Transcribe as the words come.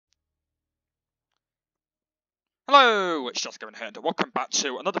Hello, it's just going here, and welcome back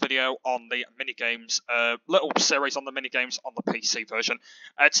to another video on the mini-games, little series on the mini-games on the PC version.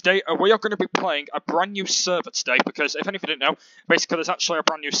 Today, we are going to be playing a brand new server today, because if any of you didn't know, basically there's actually a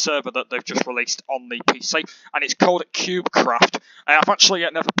brand new server that they've just released on the PC, and it's called Cubecraft. I've actually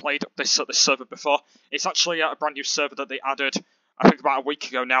never played this server before. It's actually a brand new server that they added, I think about a week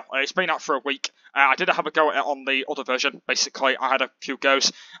ago now. It's been out for a week. I did have a go at it on the other version. Basically, I had a few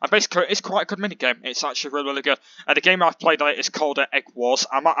goes. And basically, it's quite a good minigame. It's actually really, really good. The game I've played on it is called Egg Wars.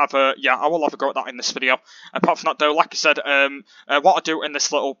 I might have a, I will have a go at that in this video. Apart from that, though, like I said, what I do in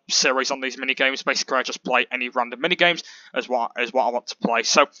this little series on these minigames, basically, I just play any random minigames as what I want to play.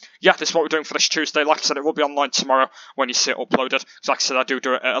 So, yeah, this is what we're doing for this Tuesday. Like I said, it will be online tomorrow when you see it uploaded. Because, like I said, I do it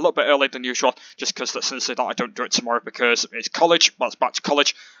a little bit earlier than usual, just because since I don't do it tomorrow because it's college. Well, it's back to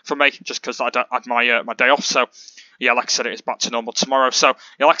college for me, just because I don't have my day off. So, yeah, like I said, it is back to normal tomorrow. So,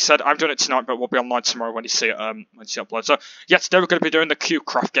 yeah, like I said, I'm doing it tonight, but we'll be online tomorrow when you see it upload. So, yeah, today we're going to be doing the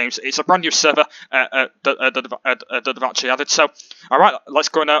Cubecraft games. It's a brand new server that they've actually added. So, all right, let's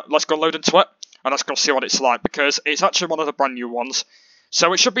go load into it, and let's go see what it's like, because it's actually one of the brand new ones.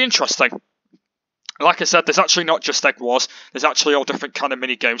 So it should be interesting. Like I said, there's actually not just Egg Wars, there's actually all different kind of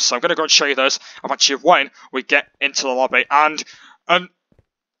mini games. So I'm going to go and show you those. I'm actually when we get into the lobby, and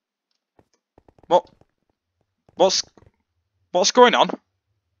what's going on?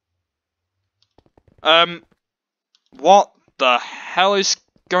 What the hell is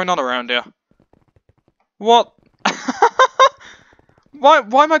going on around here? What? why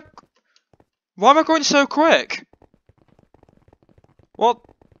am I going so quick? What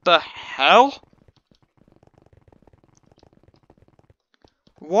the hell?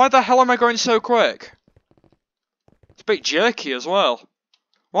 Why the hell am I going so quick? It's a bit jerky as well.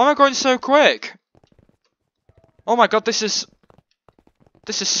 Why am I going so quick? Oh my god, this is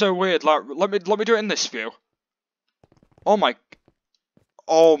so weird. Like, let me do it in this view. Oh my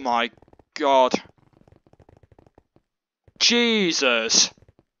god. Jesus.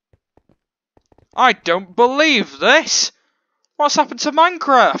 I don't believe this. What's happened to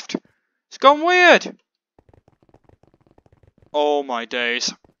Minecraft? It's gone weird. Oh my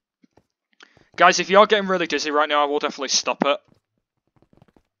days. Guys, if you're getting really dizzy right now, I will definitely stop it.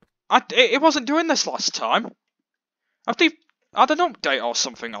 It wasn't doing this last time. Have they had an update or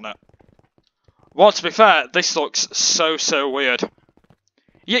something on it? Well, to be fair, this looks so weird.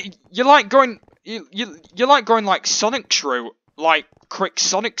 You like going you like going like Sonic's route, like quick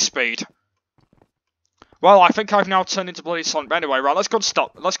Sonic speed. Well, I think I've now turned into bloody Sonic. But anyway, right, let's go and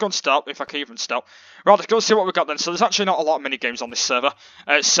stop. Let's go and stop, if I can even stop. Right, let's go and see what we've got then. So there's actually not a lot of mini-games on this server.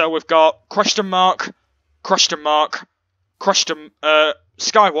 So we've got question mark,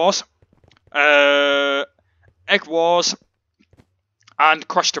 Sky Wars, Egg Wars, and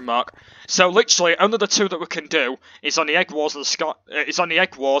question mark. So literally, only the two that we can do is on the Egg Wars and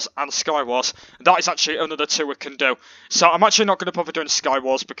Sky Wars. That is actually only the two we can do. So I'm actually not going to bother doing Sky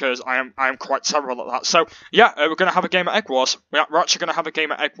Wars because I am quite terrible at that. So yeah, we're going to have a game at Egg Wars. We're actually going to have a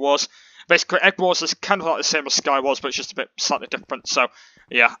game at Egg Wars. Basically, Egg Wars is kind of like the same as Sky Wars, but it's just a bit slightly different. So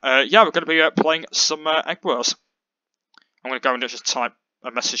yeah, we're going to be playing some Egg Wars. I'm going to go and just type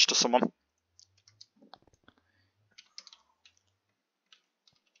a message to someone.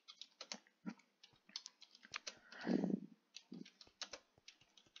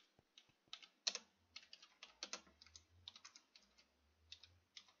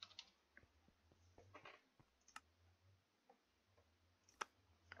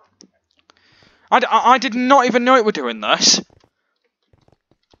 I did not even know it were doing this.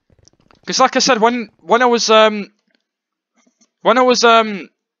 Because like I said, when I was like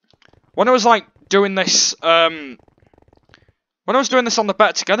doing this when I was doing this on the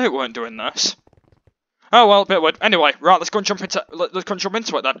Bet Together, it weren't doing this. Oh well, a bit weird. Anyway, right, let's go and jump into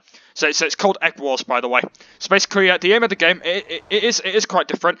it then. So it's called Egg Wars, by the way. So basically, the aim of the game it is quite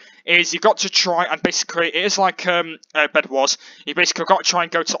different. Is you've got to try and basically it is like Bed Wars. You basically got to try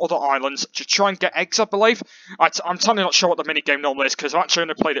and go to other islands to try and get eggs, I believe. I'm totally not sure what the mini game normally is because I've actually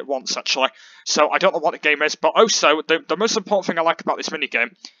only played it once actually. So I don't know what the game is. But also the most important thing I like about this mini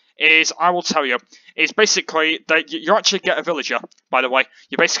game is, I will tell you, is basically that you actually get a villager, by the way.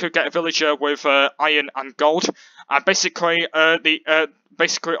 You basically get a villager with iron and gold, and basically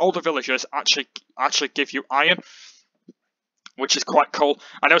basically all the villagers actually give you iron, which is quite cool.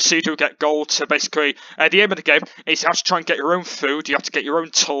 And also you do get gold, so basically the aim of the game is you have to try and get your own food, you have to get your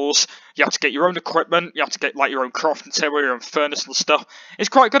own tools, you have to get your own equipment, you have to get like your own crafting table, your own furnace and stuff. It's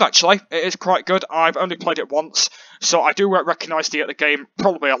quite good actually, it is quite good. I've only played it once, so I do recognise the game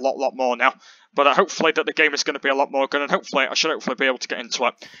probably a lot more now. But hopefully that the game is going to be a lot more good, and hopefully I should be able to get into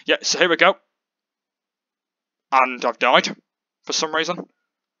it. Yeah, so here we go. and I've died for some reason.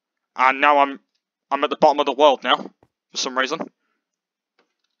 And now I'm at the bottom of the world now for some reason.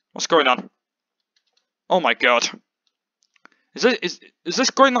 What's going on? Oh my god. Is this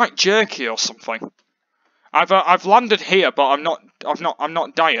going like jerky or something? I've landed here, but I'm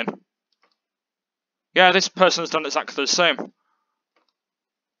not dying. Yeah, this person's done exactly the same.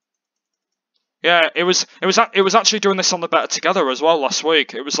 Yeah, it was actually doing this on the Better Together as well last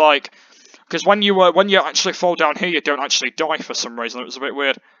week. It was like, because when you actually fall down here, you don't actually die for some reason. It was a bit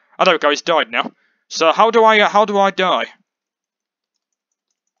weird. Oh, there we go. He's died now. So how do I die?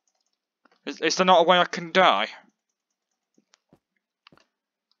 Is there not a way I can die?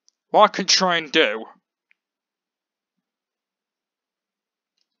 What I can try and do.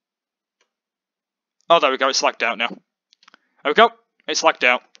 Oh, there we go. It's lagged out now. There we go. It's lagged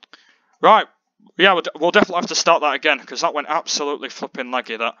out. Right. Yeah, we'll definitely have to start that again because that went absolutely flipping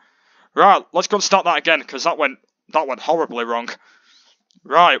laggy. That. Right. Let's go and start that again because that went horribly wrong.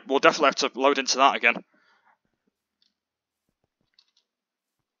 Right. We'll definitely have to load into that again.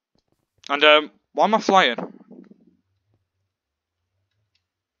 And why am I flying?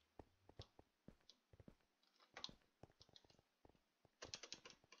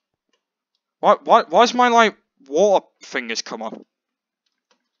 Why's my like water fingers come on?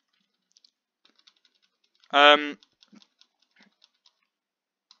 I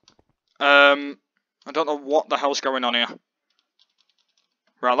don't know what the hell's going on here.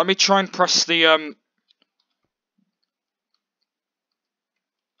 Right, let me try and press the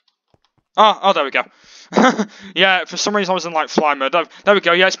Oh, there we go. Yeah, for some reason I was in like fly mode. There we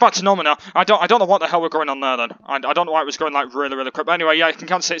go. Yeah, it's back to normal now. I don't know what the hell we're going on there then. I don't know why it was going like really quick. But anyway, yeah, you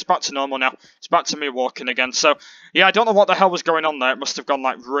can see it's back to normal now. It's back to me walking again. So yeah, I don't know what the hell was going on there. It must have gone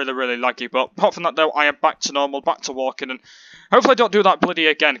like really laggy. But apart from that though, I am back to normal, back to walking, and hopefully I don't do that bloody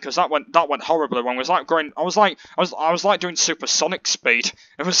again because that went horribly wrong. It was like going. I was like doing supersonic speed.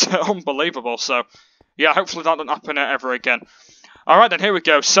 It was unbelievable. So yeah, hopefully that doesn't happen ever again. Alright then, here we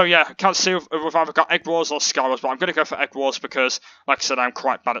go. So yeah, I can't see if we've either got Egg Wars or Sky Wars, but I'm going to go for Egg Wars because, like I said, I'm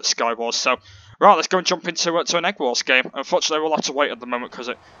quite bad at Sky Wars. So, right, let's go and jump into an Egg Wars game. Unfortunately, we'll have to wait at the moment because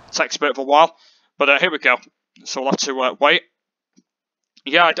it takes a bit of a while. But here we go. So we'll have to wait.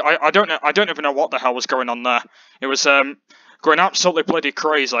 Yeah, I don't even know what the hell was going on there. It was going absolutely bloody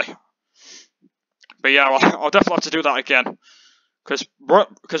crazy. But yeah, I'll definitely have to do that again. Because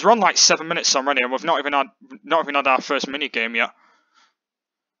we're on like 7 minutes already, and we've not even had our first mini game yet.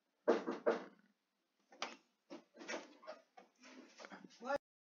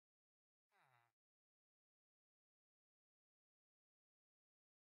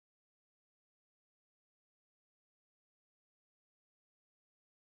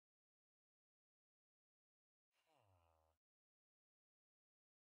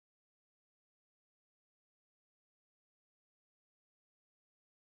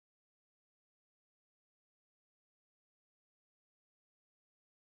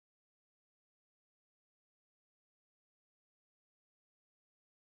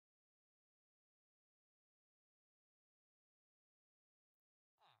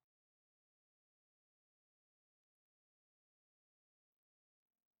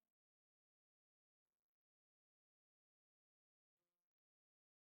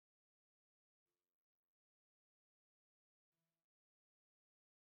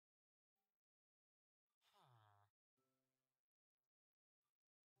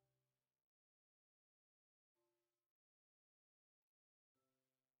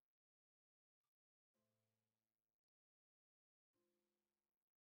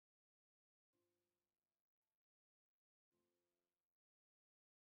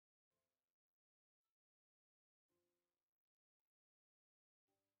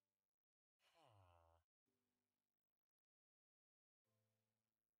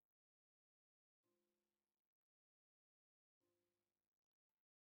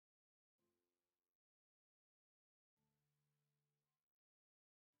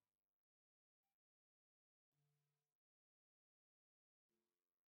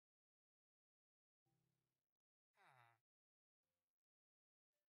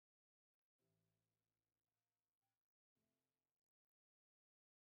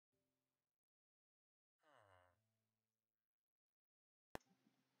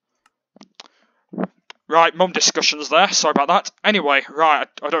 Right, mum discussions there, sorry about that. Anyway, right,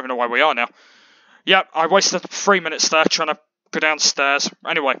 I don't even know where we are now. Yep, I wasted 3 minutes there trying to go downstairs.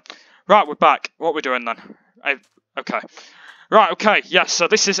 Anyway, right, we're back. What are we doing then? Okay. Right, okay, yeah, so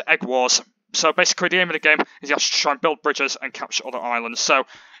this is Egg Wars. So basically the aim of the game is you have to try and build bridges and capture other islands. So,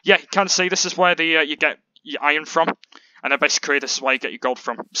 yeah, you can see this is where you get your iron from. and then basically this is where you get your gold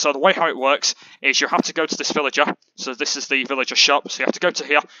from. So the way how it works is you have to go to this villager. So this is the villager shop. So you have to go to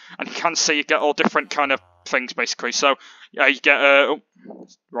here, and you can see you get all different kind of things basically. So yeah, you get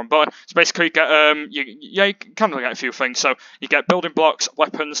wrong button. So basically you get you kind of get a few things. So you get building blocks,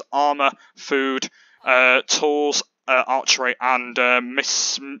 weapons, armor, food, tools, archery, and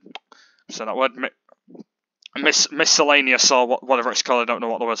say that word. Miscellaneous or whatever it's called. I don't know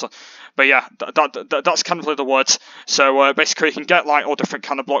what the words are, but yeah, that's kind of the words. So basically, you can get like all different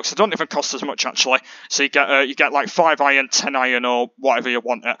kind of blocks. They don't even cost as much actually. So you get like 5 iron, 10 iron, or whatever you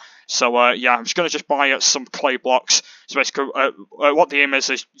want it. So yeah, I'm just gonna buy some clay blocks. So basically, what the aim is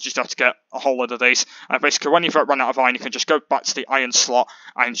you just have to get a whole load of these. And basically, when you've run out of iron, you can just go back to the iron slot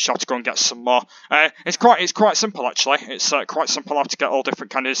and just have to go and get some more. It's quite simple actually. It's quite simple how to get all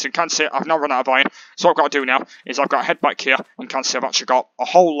different kind of. So you can see I've now run out of iron. So what I've got to do now is I've got to head back here and can see I've actually got a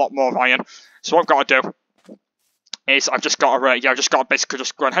whole lot more of iron. So what I've got to do is I've just got to basically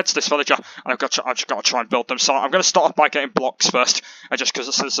just go and head to this villager, and I've just got to try and build them. So I'm going to start off by getting blocks first, just because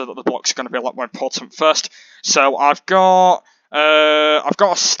it says that the blocks are going to be a lot more important first. So I've got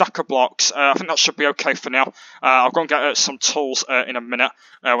a stack of blocks. I think that should be okay for now. I'll go and get some tools in a minute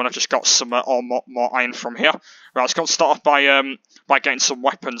when I've just got some more iron from here. Right, let's go and start off by getting some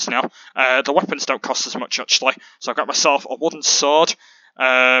weapons now. The weapons don't cost as much actually. So I've got myself a wooden sword.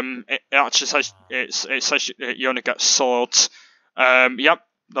 It actually says it says you only get swords. Yep,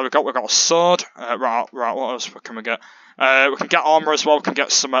 there we go. We've got a sword. Right. What else can we get? We can get armor as well. We can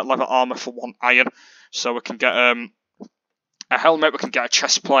get some leather armor for 1 iron. So we can get a helmet, we can get a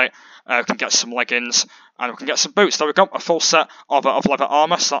chest plate, we can get some leggings, and we can get some boots. There we go, a full set of leather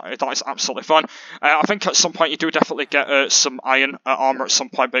armour, so that is absolutely fine. I think at some point you do definitely get some iron armour at some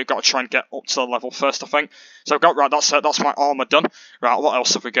point, but you've got to try and get up to the level first, I think. So I've got, right, that's my armour done. Right, what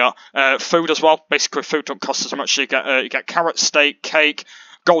else have we got? Food as well. Basically, food don't cost as much. You get carrot, steak, cake,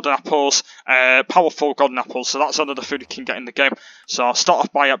 golden apples, powerful golden apples, so that's another food you can get in the game. So I'll start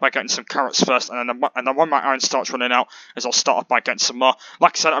off by getting some carrots first, and then when my iron starts running out, I'll start off by getting some more.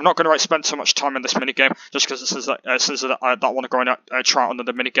 Like I said, I'm not going to spend too much time in this mini game, just because it says that I want to go and try out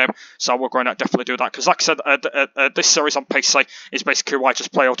another mini game. So we're going to definitely do that, because like I said, this series on PC is basically why I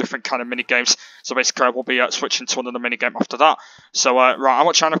just play all different kind of mini games. So basically, I will be switching to another mini game after that. So right, how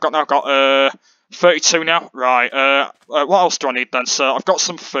much iron I've got now? I've got 32 now. Right, what else do I need then? So I've got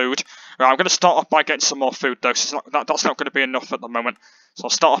some food. Right, I'm going to start off by getting some more food though, so that's not going to be enough at the moment. So I'll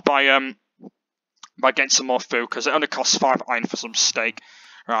start off by getting some more food, because it only costs 5 iron for some steak.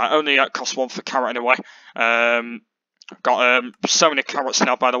 Right, only costs 1 for carrot anyway. I've got so many carrots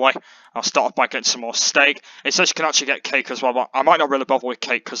now, by the way. I'll start off by getting some more steak. It says you can actually get cake as well, but I might not really bother with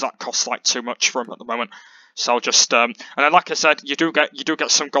cake, because that costs like too much for them at the moment. So I'll just and then like I said, you do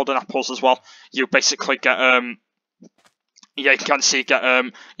get some golden apples as well. You basically get yeah, you can see you get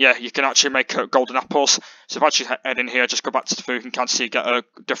yeah, you can actually make golden apples. So if I actually head in here, just go back to the food, you can see you get a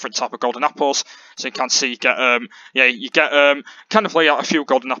different type of golden apples. So you can see you get yeah, you get kind of lay out a few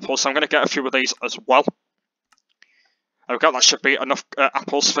golden apples. So I'm going to get a few of these as well. There we go. That should be enough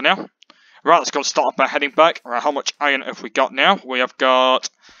apples for now. Right, let's go and start off by heading back. Right, how much iron have we got now? We have got.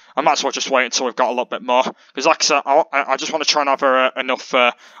 I might as well just wait until we've got a little bit more, because like I said, I just want to try and have enough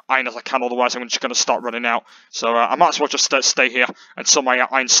iron as I can, otherwise I'm just going to start running out. So I might as well just stay here until my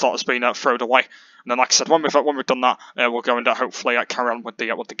iron slot has been thrown away. And then, like I said, when we've done that, we'll go and hopefully carry on with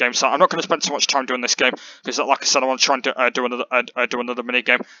the game. So I'm not going to spend too much time doing this game, because like I said, I want to try and do another mini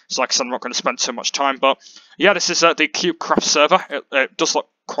game. So like I said, I'm not going to spend too much time. But yeah, this is the Cubecraft server. It does look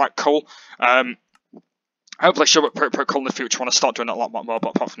quite cool. Hopefully she'll be pretty cool in the future when I start doing it a lot more,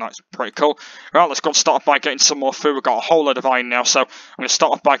 but apart from that, it's pretty cool. Right, let's go and start off by getting some more food. We've got a whole load of iron now, so I'm going to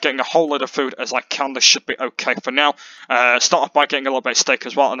start off by getting a whole load of food as I can. This should be okay for now. Start off by getting a little bit of steak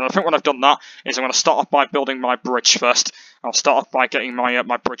as well, and then I think when I've done that, is I'm going to start off by building my bridge first. I'll start off by getting my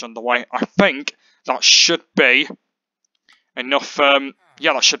my bridge underway. I think that should be enough.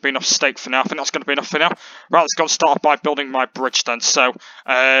 Yeah, that should be enough steak for now. I think that's going to be enough for now. Right, let's go and start off by building my bridge then. So,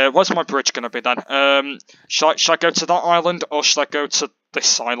 where's my bridge going to be then? Should I go to that island, or should I go to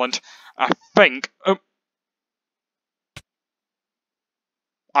this island? I think. Oh,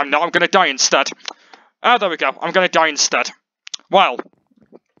 I'm going to die instead. Ah, there we go. I'm going to die instead. Well,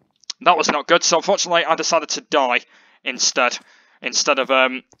 that was not good. So, unfortunately, I decided to die instead. Instead of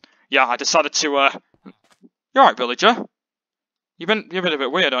yeah, I decided to You're right, villager. You've been a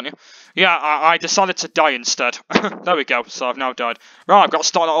bit weird, aren't you? Yeah, I decided to die instead. There we go. So I've now died. Right, I've got to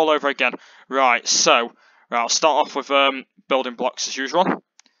start it all over again. Right, so I'll start off with building blocks as usual.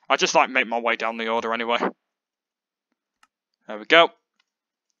 I just like make my way down the order anyway. There we go.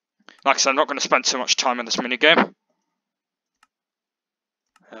 Like I said, I'm not going to spend too much time in this mini game.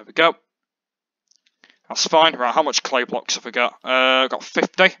 There we go. That's fine. Right, how much clay blocks have we got? Got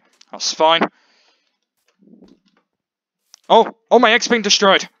 50. That's fine. Oh, my egg's been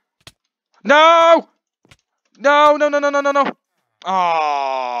destroyed. No! No, no, no, no, no, no, no.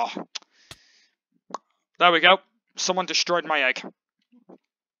 Ah. There we go. Someone destroyed my egg.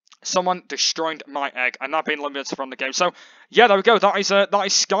 Someone destroyed my egg, and I've been eliminated from the game. So, yeah, there we go. That is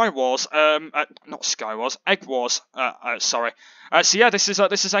Sky Wars. Not Sky Wars, Egg Wars. Sorry. So yeah, this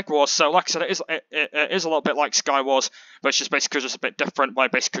is Egg Wars. So, like I said, it is a little bit like Sky Wars, but it's just basically just a bit different. Where you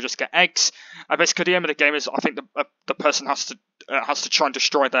basically just get eggs. And basically, the aim of the game is, I think the person has to try and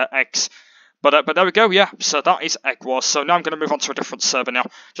destroy their eggs. But there we go, yeah. So that is Egg Wars. So now I'm going to move on to a different server now,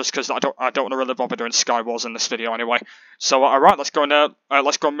 just because I don't want to really bother doing Sky Wars in this video anyway. So alright, let's go and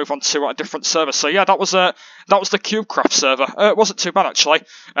move on to a different server. So yeah, that was the Cubecraft server. It wasn't too bad actually.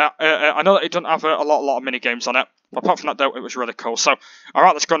 I know that it doesn't have a lot of mini games on it, but apart from that though, it was really cool. So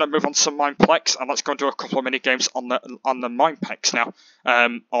alright, let's go and move on to Mineplex, and let's go and do a couple of mini games on the Mineplex now,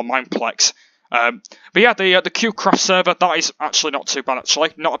 or Mineplex. But yeah, the Cubecraft server, that is actually not too bad actually,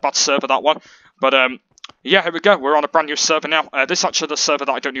 not a bad server that one. But yeah, here we go. We're on a brand new server now. This is actually the server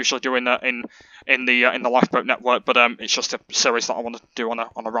that I don't usually do in the Lifeboat network, but it's just a series that I want to do on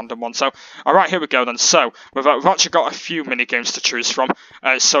a random one. So all right, here we go then. So we've actually got a few mini games to choose from.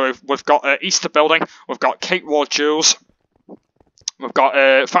 So we've got Easter Building, we've got Cake War Duels. We've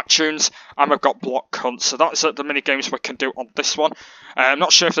got Factions, and we've got Block Hunt. So that's the mini games we can do on this one. I'm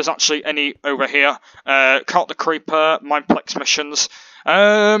not sure if there's actually any over here. Caught the Creeper, Mineplex missions.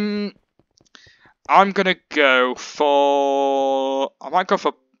 I'm gonna go for. I'm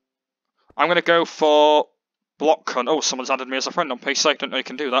gonna go for Block Hunt. Oh, someone's added me as a friend on PC. I didn't know you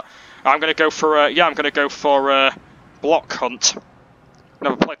can do that. I'm gonna go for. Yeah, I'm gonna go for Block Hunt.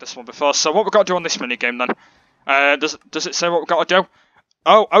 Never played this one before. So what we've got to do on this mini game then? Does it say what we've got to do?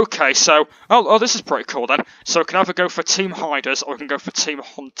 Oh, okay, so... Oh, this is pretty cool then. So we can either go for Team Hiders or we can go for Team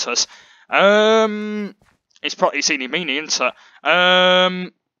Hunters. It's eeny meeny, isn't it?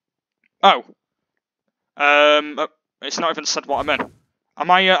 It's not even said what I'm in. Am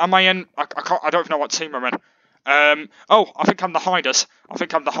I in... I don't even know what team I'm in. Oh, I think I'm the Hiders. I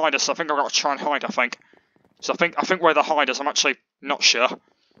think I'm the Hiders, so I think I've got to try and hide, I think. So I think we're the Hiders, I'm actually not sure.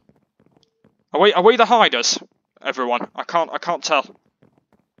 Are we the Hiders, everyone? I can't tell.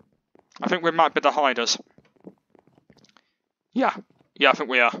 I think we might be the Hiders. Yeah, I think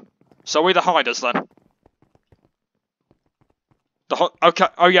we are. So are we the Hiders then? Okay.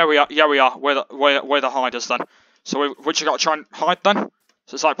 Oh yeah, we are. Yeah, we are. We're the Hiders then. So we just got to try and hide then.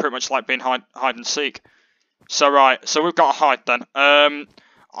 So it's like pretty much like being hide and seek. So right. So we've got to hide then.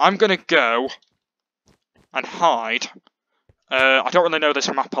 I'm gonna go and hide. I don't really know this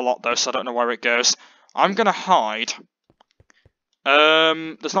map a lot though, so I don't know where it goes. I'm gonna hide.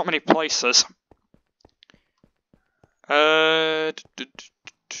 There's not many places. I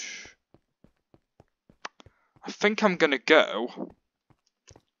think I'm gonna go.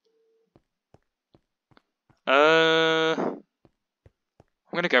 I'm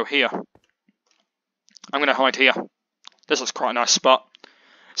gonna go here. I'm gonna hide here. This looks quite a nice spot.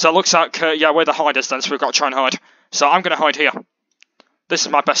 So it looks like, yeah, we're the Hiders then, so we've got to try and hide. So I'm going to hide here. This is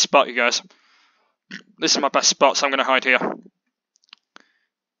my best spot, you guys. This is my best spot, so I'm going to hide here.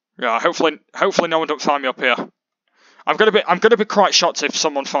 Yeah, hopefully no one don't find me up here. I'm gonna be quite shocked if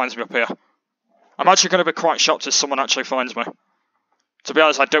someone finds me up here. I'm actually going to be quite shocked if someone actually finds me. To be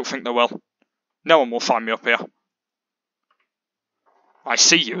honest, I don't think they will. No one will find me up here. I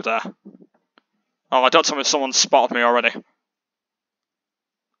see you there. Oh, I don't tell me if someone's spotted me already.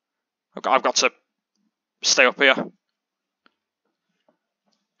 I've got to stay up here.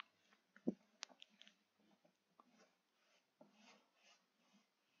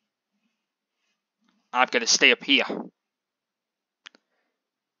 I've got to stay up here.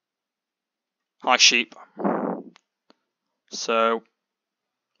 Hi, sheep. So,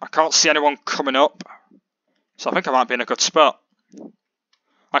 I can't see anyone coming up. So I think I might be in a good spot.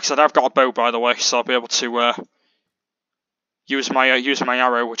 Like I said, I've got a bow, by the way, so I'll be able to use my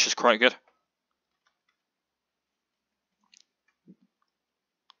arrow, which is quite good.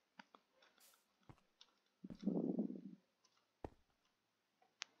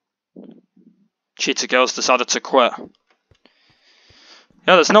 Cheetah Girl's decided to quit.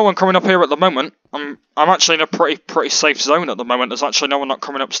 Yeah, there's no one coming up here at the moment. I'm actually in a pretty safe zone at the moment. There's actually no one not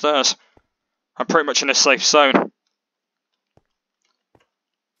coming upstairs. I'm pretty much in a safe zone.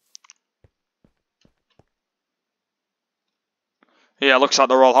 Yeah, looks like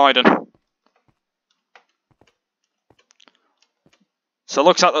they're all hiding. So it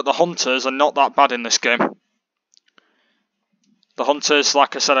looks like that the hunters are not that bad in this game. The hunters,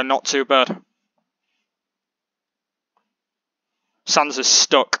 like I said, are not too bad. Sans is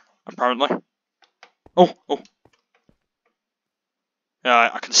stuck, apparently. Oh.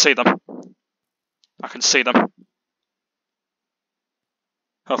 Yeah, I can see them. I can see them.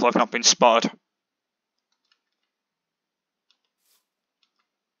 Hopefully I've not been spotted.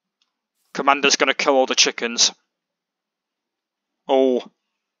 Commander's gonna kill all the chickens. Oh.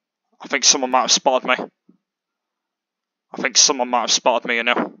 I think someone might have spotted me. You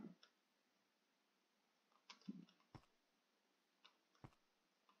know.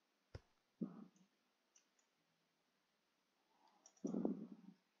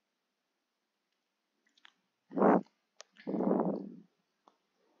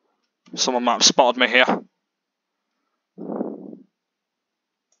 Someone might have spotted me here.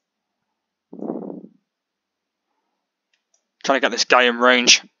 Trying to get this guy in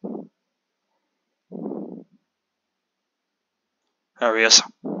range. There he is.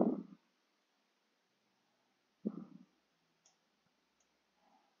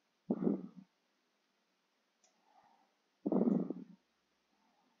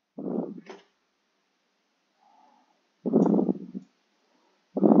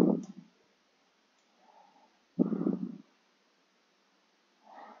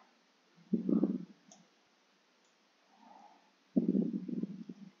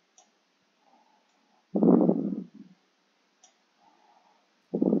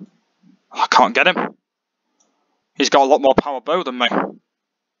 I can't get him. He's got a lot more power bow than me.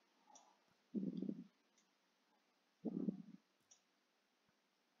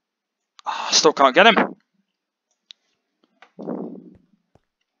 I still can't get him.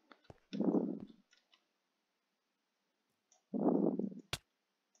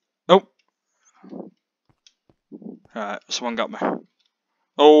 Oh. Alright, someone got me.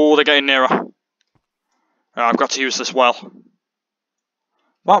 Oh, they're getting nearer. I've got to use this well.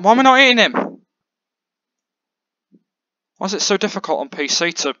 Why am I not hitting him? Why is it so difficult on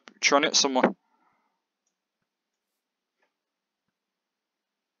PC to try and hit someone?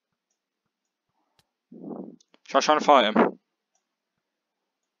 Should I try and fight him? I'm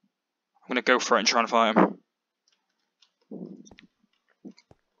going to go for it and try and fight him.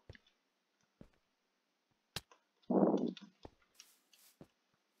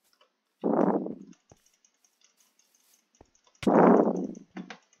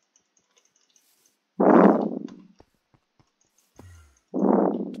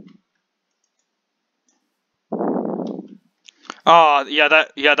 Oh, yeah,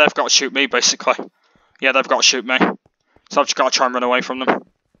 they've got to shoot me, basically. Yeah, they've got to shoot me. So I've just got to try and run away from them.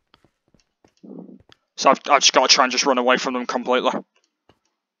 So I've just got to try and just run away from them completely.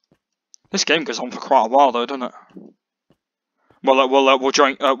 This game goes on for quite a while, though, doesn't it? We'll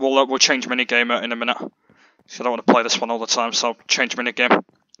change minigame in a minute. So I don't want to play this one all the time, so I'll change minigame.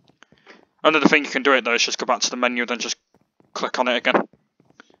 Another thing you can do it though is just go back to the menu, then just click on it again.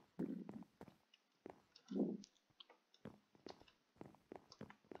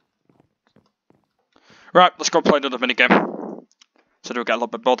 Right, let's go and play another minigame. So do we get a little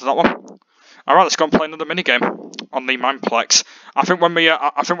bit bored of that one? Alright, let's go and play another minigame on the Mineplex. I think when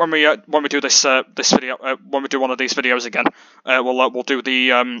we do this video, when we do one of these videos again, we'll do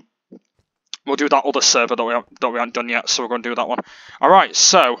the we'll do that other server that we haven't done yet. So we're going to do that one. Alright,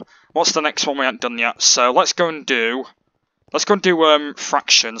 so what's the next one we haven't done yet? So let's go and do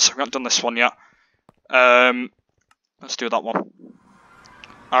fractions. We haven't done this one yet. Let's do that one.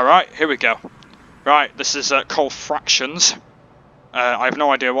 Alright, here we go. Right, this is called fractions. I have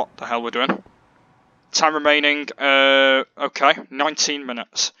no idea what the hell we're doing. Time remaining, okay, 19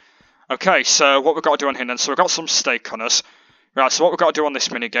 minutes. Okay, so what we've got to do on here then, so we've got some steak on us. Right, so what we've got to do on this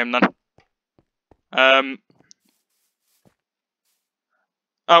minigame then.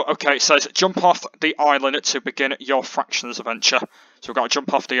 Oh, okay, it says jump off the island to begin your fractions adventure. So we've got to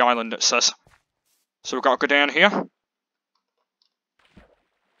jump off the island, it says. So we've got to go down here.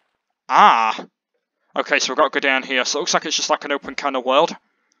 Ah! Okay, so we've got to go down here. So it looks like it's just like an open kind of world.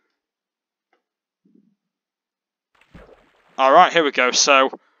 Alright, here we go. So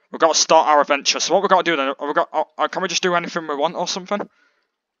we've got to start our adventure. So what we've got to do then, can we just do anything we want or something?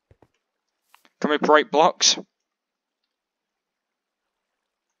 Can we break blocks?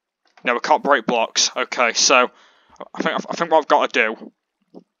 No, we can't break blocks. Okay, so I think what I've got to do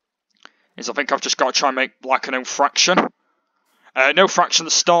is I think I've just got to try and make like an own fraction. No fraction,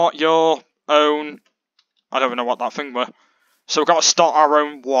 start your own... I don't even know what that thing were. So we've got to start our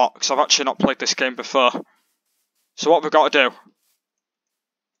own what? Because I've actually not played this game before. So what we've got to do...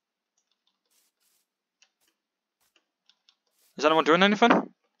 Is anyone doing anything?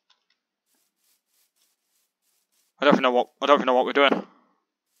 I don't even know what we're doing. I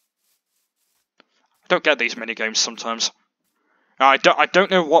don't get these mini games sometimes. I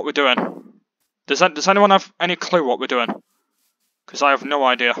don't know what we're doing. Does anyone have any clue what we're doing? Because I have no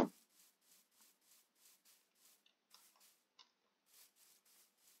idea.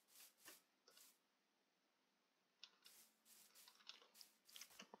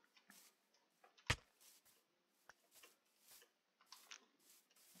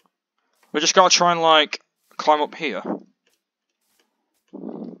 We just gotta try and like climb up here.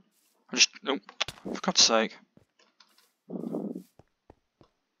 Oh, for God's sake.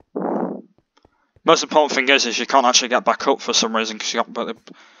 Most important thing is you can't actually get back up for some reason because you got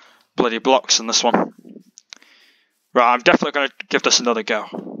bloody blocks in this one. Right, I'm definitely going to give this another go.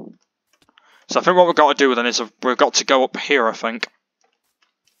 So I think what we've got to do then is we've got to go up here, I think.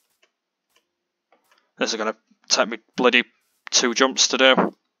 This is going to take me bloody 2 jumps to do.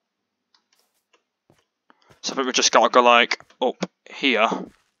 So I think we've just got to go like up here.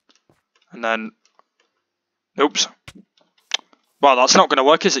 And then... Oops. Well, that's not going to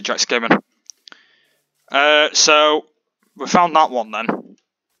work, is it, Jax Gaming? So we found that one then.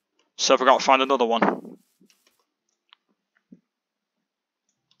 So we've got to find another one.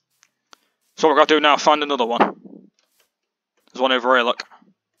 So what we've got to do now, find another one. There's one over here, look.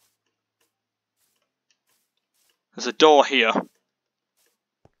 There's a door here.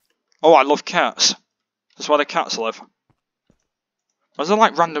 Oh, I love cats. That's where the cats live. Why is there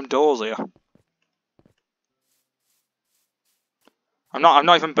like random doors here? I'm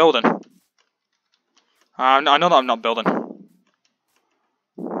not even building. I know that I'm not building.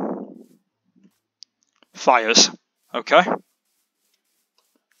 Fires. Okay.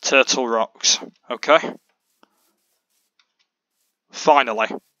 Turtle rocks. Okay. Finally.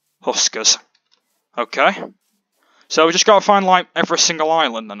 Huskers. Okay. So we just gotta find like every single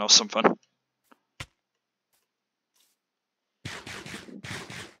island then or something.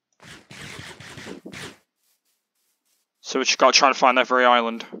 So we just gotta try and find every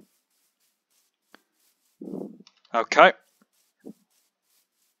island. Okay.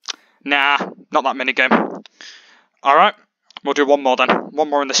 Nah, not that mini game. Alright, we'll do one more then. One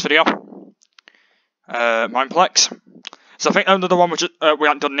more in this video. Mineplex. So I think another one we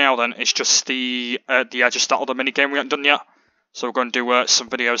haven't done now then is just the edge of that other mini game we haven't done yet. So we're going to do some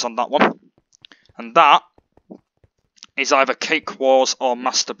videos on that one. And that is either Cake Wars or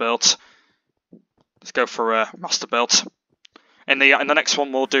Master Builds. Let's go for Master Builds. In the next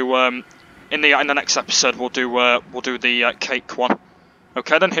one we'll do in the next episode we'll do the cake one.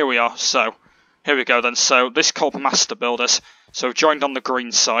 Okay, then here we are. So here we go then. So this is called Master Builders. So we've joined on the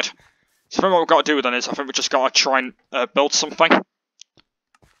green side. So I think what we've got to do then is I think we've just got to try and build something.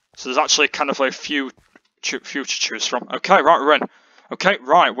 So there's actually kind of a few to choose from. Okay, right, we're in. Okay,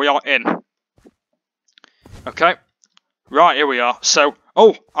 right, we are in. Okay, right, here we are. So,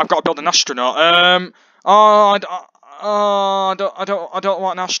 oh, I've got to build an astronaut. I don't know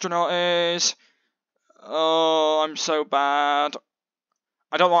what an astronaut is. Oh, I'm so bad.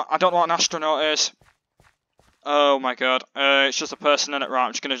 I don't know what an astronaut is. Oh my god. It's just a person in it. Right,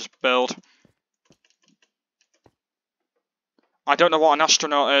 I'm just gonna build. I don't know what an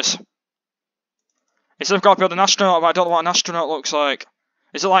astronaut is. It says I've got to build an astronaut, but I don't know what an astronaut looks like.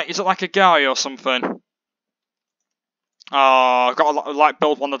 Is it like a guy or something? Oh, I've got to like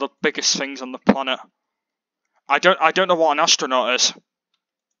build one of the biggest things on the planet. I don't know what an astronaut is.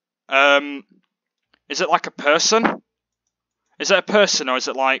 Is it like a person? Is it a person or is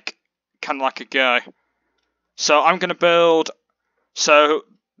it like kind of like a guy? So I'm gonna build. So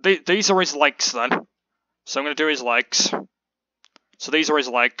these are his legs then. So I'm gonna do his legs. So these are his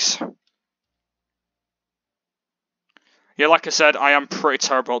legs. Yeah, like I said, I am pretty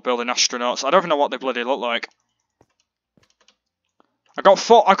terrible at building astronauts. I don't even know what they bloody look like. I got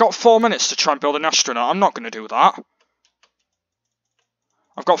 4 minutes to try and build an astronaut. I'm not gonna do that.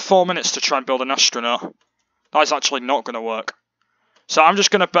 I've got 4 minutes to try and build an astronaut. That is actually not gonna work. So I'm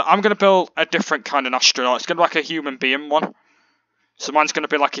gonna build a different kind of astronaut. It's gonna be like a human being one. So mine's gonna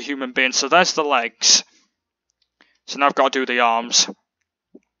be like a human being. So there's the legs. So now I've got to do the arms,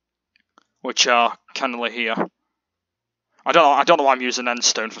 which are kind of like here. I don't know why I'm using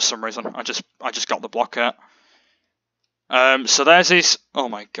endstone for some reason. I just got the block out. So there's his. Oh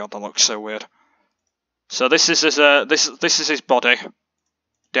my god, that looks so weird. So this is his this is his body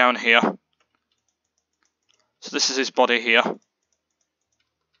down here. So this is his body here.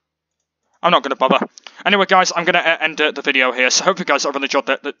 I'm not going to bother. Anyway, guys, I'm going to end the video here. So I hope you guys have really enjoyed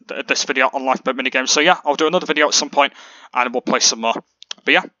this video on Lifeboat Mini-Games. So yeah, I'll do another video at some point, and we'll play some more.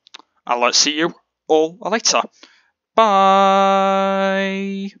 But yeah, I'll see you all later.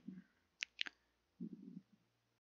 Bye!